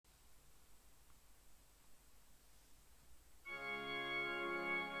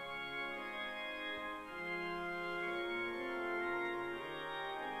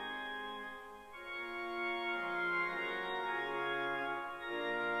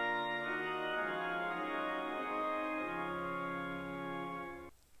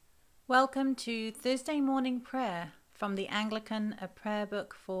Welcome to Thursday morning prayer from the Anglican, a prayer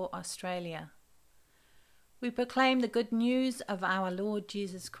book for Australia. We proclaim the good news of our Lord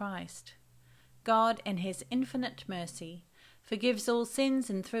Jesus Christ. God, in his infinite mercy, forgives all sins,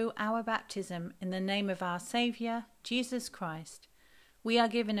 and through our baptism in the name of our Saviour, Jesus Christ, we are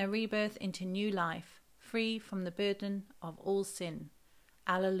given a rebirth into new life, free from the burden of all sin.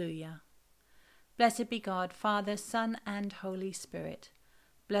 Alleluia. Blessed be God, Father, Son, and Holy Spirit.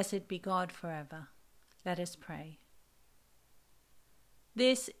 Blessed be God forever. Let us pray.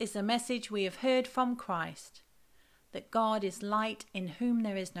 This is the message we have heard from Christ, that God is light, in whom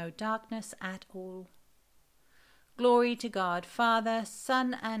there is no darkness at all. Glory to God, Father,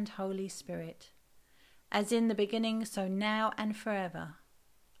 Son, and Holy Spirit, as in the beginning, so now and forever.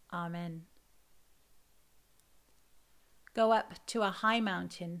 Amen. Go up to a high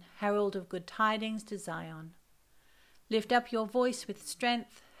mountain, herald of good tidings to Zion. Lift up your voice with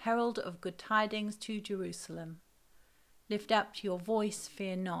strength, herald of good tidings to Jerusalem. Lift up your voice,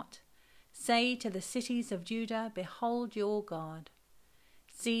 fear not. Say to the cities of Judah, behold your God.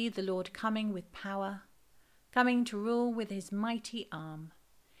 See the Lord coming with power, coming to rule with his mighty arm.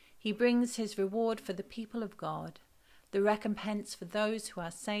 He brings his reward for the people of God, the recompense for those who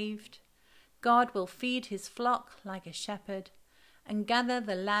are saved. God will feed his flock like a shepherd, and gather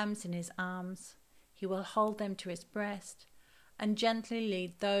the lambs in his arms. He will hold them to his breast, and gently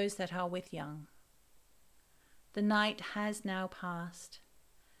lead those that are with young. The night has now passed,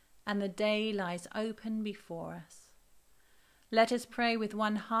 and the day lies open before us. Let us pray with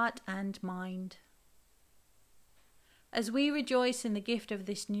one heart and mind. As we rejoice in the gift of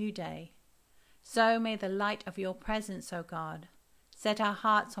this new day, so may the light of your presence, O God, set our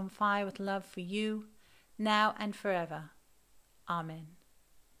hearts on fire with love for you, now and forever. Amen.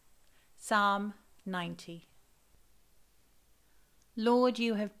 Psalm 90. Lord,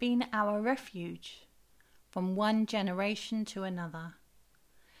 you have been our refuge from one generation to another.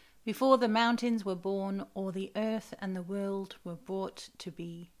 Before the mountains were born, or the earth and the world were brought to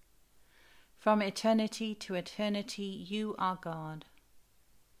be, from eternity to eternity you are God.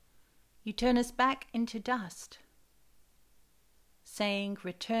 You turn us back into dust, saying,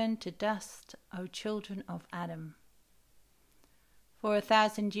 return to dust, O children of Adam. For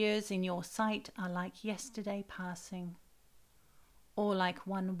 1,000 years in your sight are like yesterday passing, or like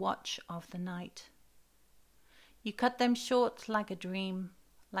one watch of the night. You cut them short like a dream,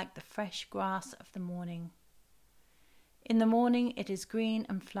 like the fresh grass of the morning. In the morning it is green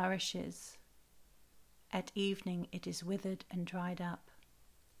and flourishes. At evening it is withered and dried up.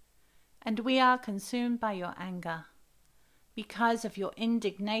 And we are consumed by your anger. Because of your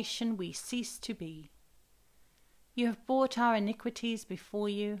indignation we cease to be. You have brought our iniquities before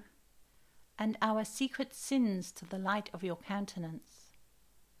you, and our secret sins to the light of your countenance.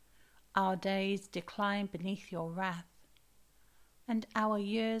 Our days decline beneath your wrath, and our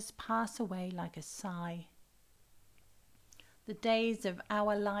years pass away like a sigh. The days of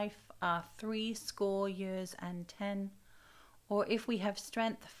our life are 80 years and 10, or if we have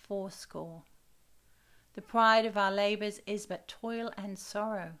strength 80. The pride of our labours is but toil and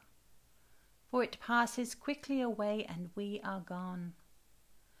sorrow, for it passes quickly away and we are gone.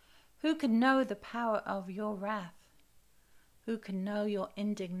 Who can know the power of your wrath? Who can know your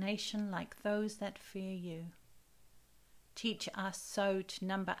indignation like those that fear you? Teach us so to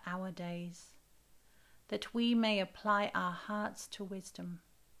number our days, that we may apply our hearts to wisdom.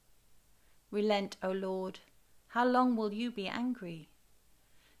 Relent, O Lord, how long will you be angry?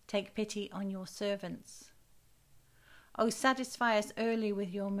 Take pity on your servants. O satisfy us early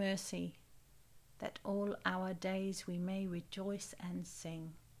with your mercy, that all our days we may rejoice and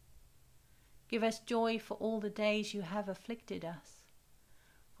sing. Give us joy for all the days you have afflicted us,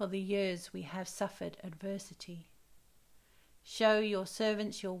 for the years we have suffered adversity. Show your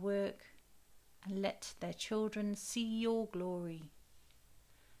servants your work, and let their children see your glory.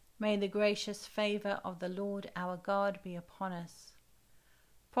 May the gracious favour of the Lord our God be upon us.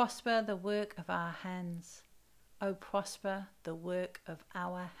 Prosper the work of our hands. O prosper the work of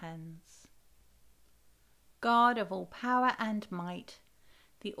our hands. God of all power and might,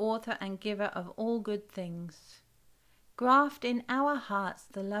 the author and giver of all good things, graft in our hearts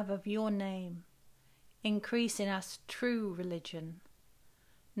the love of your name. Increase in us true religion.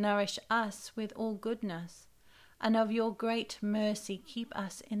 Nourish us with all goodness, and of your great mercy keep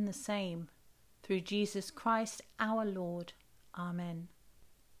us in the same. Through Jesus Christ our Lord. Amen.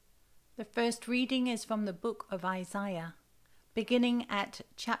 The first reading is from the book of Isaiah, beginning at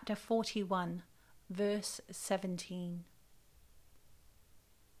chapter 41, verse 17.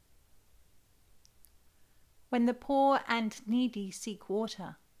 When the poor and needy seek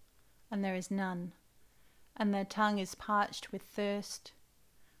water, and there is none, and their tongue is parched with thirst.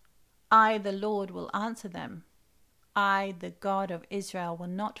 I, the Lord, will answer them. I, the God of Israel, will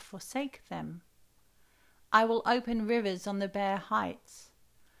not forsake them. I will open rivers on the bare heights,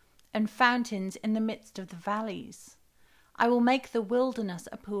 and fountains in the midst of the valleys. I will make the wilderness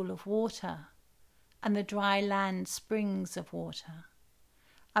a pool of water, and the dry land springs of water.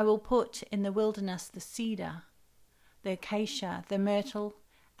 I will put in the wilderness the cedar, the acacia, the myrtle,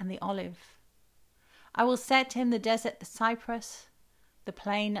 and the olive. I will set in the desert the cypress, the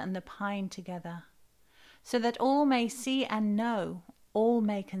plane and the pine together, so that all may see and know, all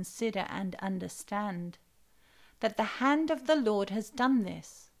may consider and understand, that the hand of the Lord has done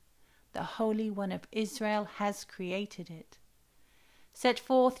this. The Holy One of Israel has created it. Set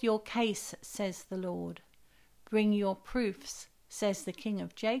forth your case, says the Lord. Bring your proofs, says the King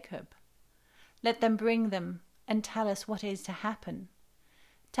of Jacob. Let them bring them, and tell us what is to happen.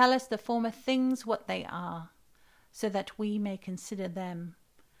 Tell us the former things what they are, so that we may consider them,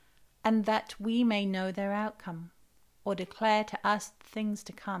 and that we may know their outcome, or declare to us things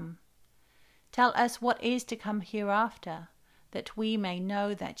to come. Tell us what is to come hereafter, that we may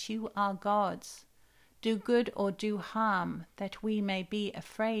know that you are gods. Do good or do harm, that we may be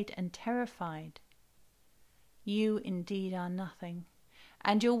afraid and terrified. You indeed are nothing,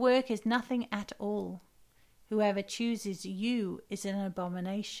 and your work is nothing at all. Whoever chooses you is an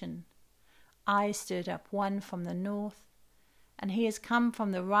abomination. I stirred up one from the north, and he has come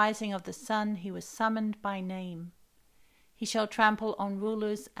from the rising of the sun. He was summoned by name. He shall trample on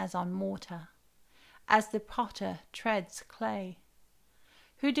rulers as on mortar, as the potter treads clay.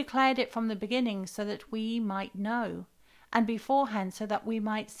 Who declared it from the beginning, so that we might know, and beforehand, so that we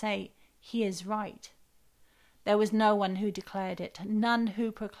might say, He is right. There was no one who declared it, none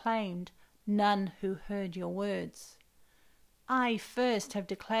who proclaimed, none who heard your words. I first have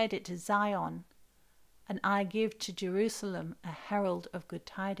declared it to Zion, and I give to Jerusalem a herald of good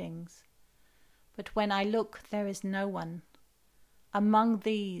tidings. But when I look, there is no one. Among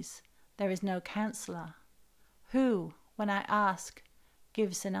these there is no counselor, who, when I ask,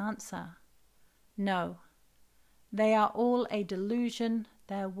 gives an answer. No, they are all a delusion,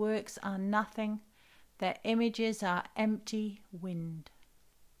 their works are nothing, their images are empty wind.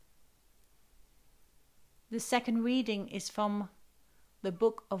 The second reading is from the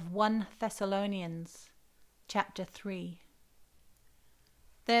book of 1 Thessalonians, chapter 3.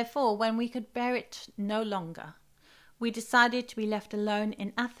 Therefore, when we could bear it no longer, we decided to be left alone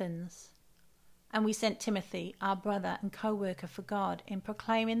in Athens, and we sent Timothy, our brother and co-worker for God, in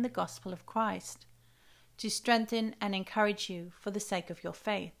proclaiming the gospel of Christ, to strengthen and encourage you for the sake of your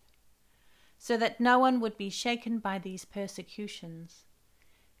faith, so that no one would be shaken by these persecutions.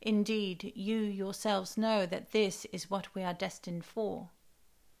 Indeed, you yourselves know that this is what we are destined for.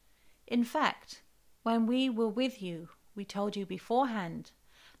 In fact, when we were with you, we told you beforehand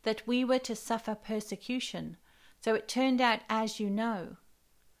that we were to suffer persecution, so it turned out as you know.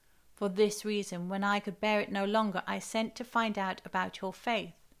 For this reason, when I could bear it no longer, I sent to find out about your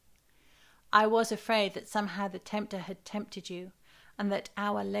faith. I was afraid that somehow the tempter had tempted you, and that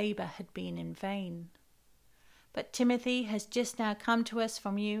our labor had been in vain. But Timothy has just now come to us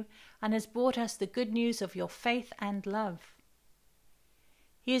from you, and has brought us the good news of your faith and love.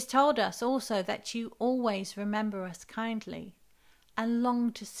 He has told us also that you always remember us kindly, and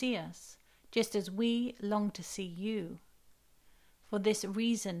long to see us, just as we long to see you. For this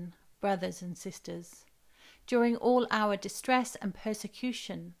reason, brothers and sisters, during all our distress and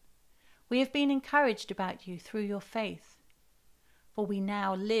persecution, we have been encouraged about you through your faith. For we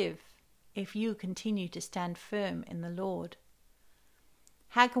now live, if you continue to stand firm in the Lord.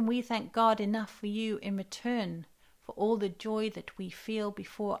 How can we thank God enough for you in return for all the joy that we feel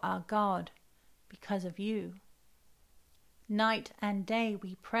before our God because of you? Night and day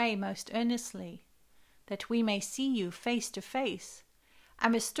we pray most earnestly that we may see you face to face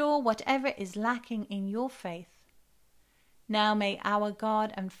and restore whatever is lacking in your faith. Now may our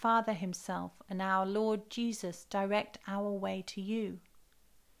God and Father himself and our Lord Jesus direct our way to you.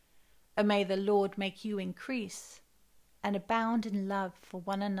 And may the Lord make you increase and abound in love for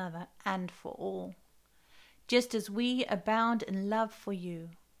one another and for all, just as we abound in love for you.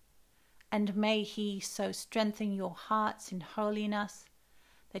 And may he so strengthen your hearts in holiness,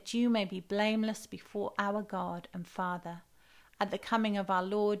 that you may be blameless before our God and Father at the coming of our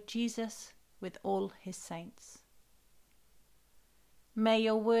Lord Jesus with all his saints. May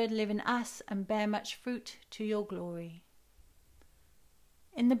your word live in us and bear much fruit to your glory.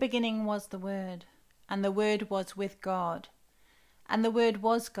 In the beginning was the Word, and the Word was with God, and the Word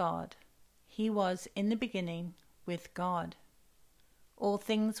was God. He was in the beginning with God. All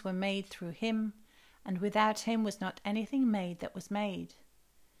things were made through him, and without him was not anything made that was made.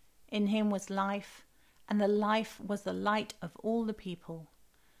 In him was life, and the life was the light of all the people.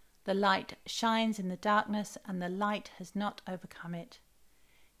 The light shines in the darkness, and the light has not overcome it.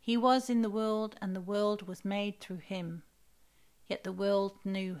 He was in the world, and the world was made through him. Yet the world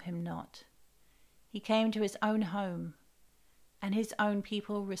knew him not. He came to his own home, and his own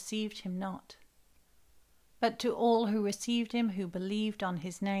people received him not. But to all who received him, who believed on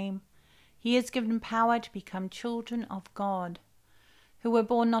his name, he has given power to become children of God, who were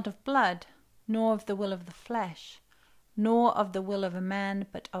born not of blood, nor of the will of the flesh, nor of the will of a man,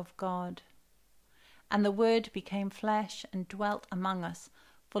 but of God. And the Word became flesh and dwelt among us,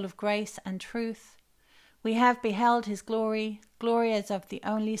 full of grace and truth. We have beheld his glory, glory as of the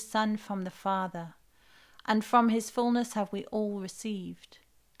only Son from the Father, and from his fullness have we all received,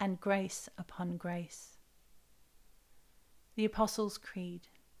 and grace upon grace. The Apostles' Creed.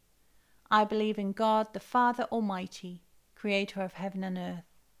 I believe in God, the Father Almighty, creator of heaven and earth.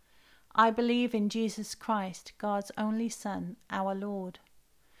 I believe in Jesus Christ, God's only Son, our Lord,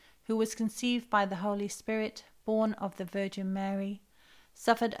 who was conceived by the Holy Spirit, born of the Virgin Mary,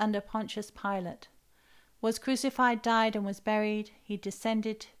 suffered under Pontius Pilate, was crucified, died, and was buried. He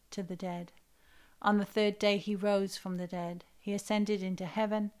descended to the dead. On the third day he rose from the dead. He ascended into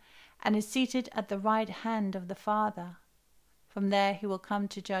heaven and is seated at the right hand of the Father. From there he will come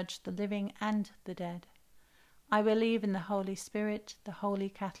to judge the living and the dead. I believe in the Holy Spirit, the Holy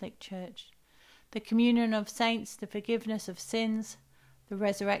Catholic Church, the communion of saints, the forgiveness of sins, the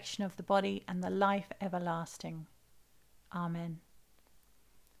resurrection of the body, and the life everlasting. Amen.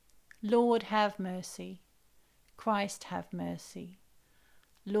 Lord, have mercy. Christ, have mercy.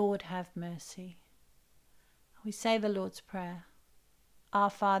 Lord, have mercy. We say the Lord's Prayer. Our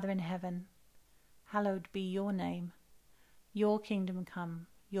Father in heaven, hallowed be your name. Your kingdom come,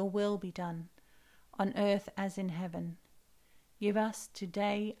 your will be done, on earth as in heaven. Give us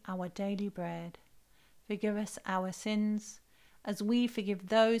today our daily bread. Forgive us our sins, as we forgive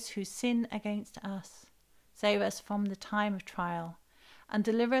those who sin against us. Save us from the time of trial, and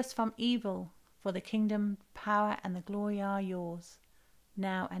deliver us from evil, for the kingdom, power, and the glory are yours,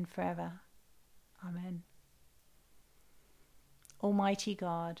 now and forever. Amen. Almighty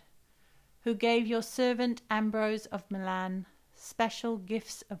God, who gave your servant Ambrose of Milan special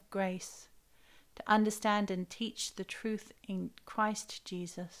gifts of grace to understand and teach the truth in Christ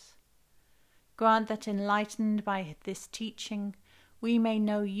Jesus, grant that, enlightened by this teaching, we may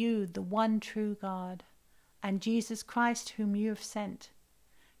know you, the one true God, and Jesus Christ, whom you have sent,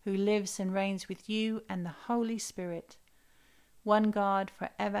 who lives and reigns with you and the Holy Spirit, one God, for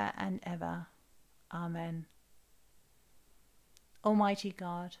ever and ever. Amen. Almighty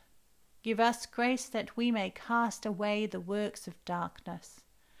God, give us grace that we may cast away the works of darkness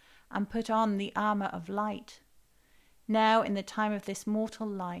and put on the armour of light, now in the time of this mortal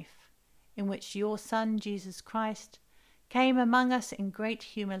life, in which your Son, Jesus Christ, came among us in great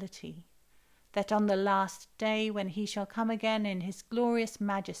humility, that on the last day, when he shall come again in his glorious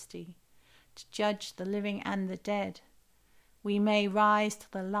majesty, to judge the living and the dead, we may rise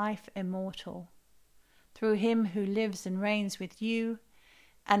to the life immortal, through him who lives and reigns with you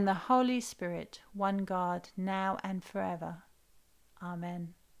and the Holy Spirit, one God, now and forever.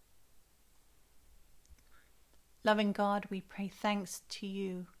 Amen. Loving God, we pray thanks to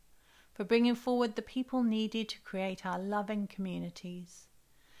you for bringing forward the people needed to create our loving communities.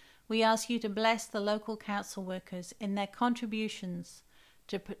 We ask you to bless the local council workers in their contributions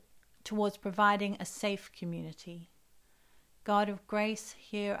towards providing a safe community. God of grace,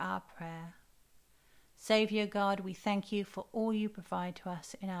 hear our prayer. Saviour God, we thank you for all you provide to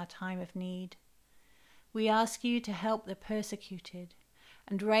us in our time of need. We ask you to help the persecuted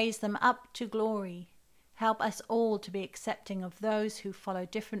and raise them up to glory. Help us all to be accepting of those who follow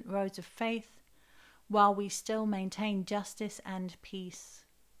different roads of faith, while we still maintain justice and peace.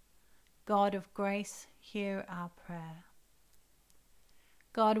 God of grace, hear our prayer.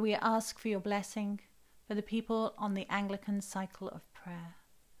 God, we ask for your blessing for the people on the Anglican cycle of prayer,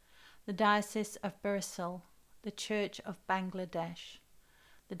 the Diocese of Barisal, the Church of Bangladesh,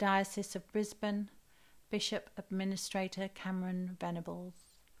 the Diocese of Brisbane, Bishop Administrator Cameron Venables,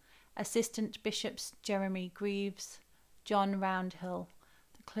 Assistant Bishops Jeremy Greaves, John Roundhill,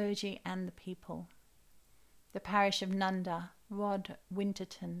 the clergy and the people, the Parish of Nunda, Rod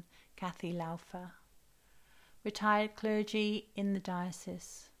Winterton, Kathy Laufer, retired clergy in the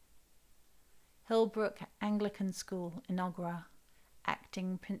diocese, Hillbrook Anglican School, Inogra,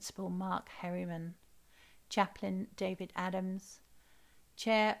 Acting Principal Mark Herriman, Chaplain David Adams,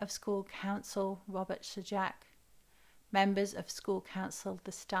 Chair of School Council Robert Sajak, members of school council,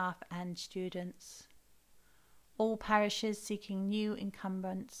 the staff and students, all parishes seeking new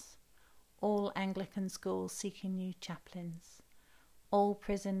incumbents, all Anglican schools seeking new chaplains, all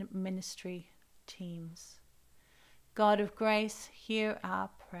prison ministry teams. God of grace, hear our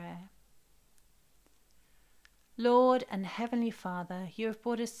prayer. Lord and Heavenly Father, you have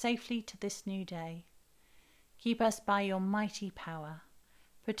brought us safely to this new day. Keep us by your mighty power.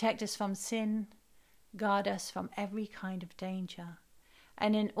 Protect us from sin. Guard us from every kind of danger.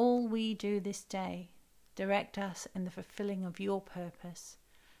 And in all we do this day, direct us in the fulfilling of your purpose.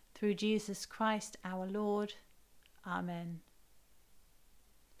 Through Jesus Christ our Lord. Amen.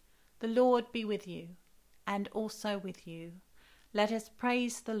 The Lord be with you, and also with you. Let us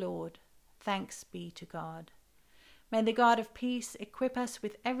praise the Lord. Thanks be to God. May the God of peace equip us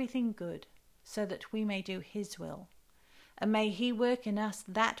with everything good, so that we may do his will. And may he work in us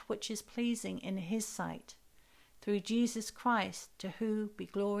that which is pleasing in his sight, through Jesus Christ, to whom be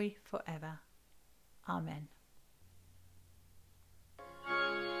glory forever. Amen.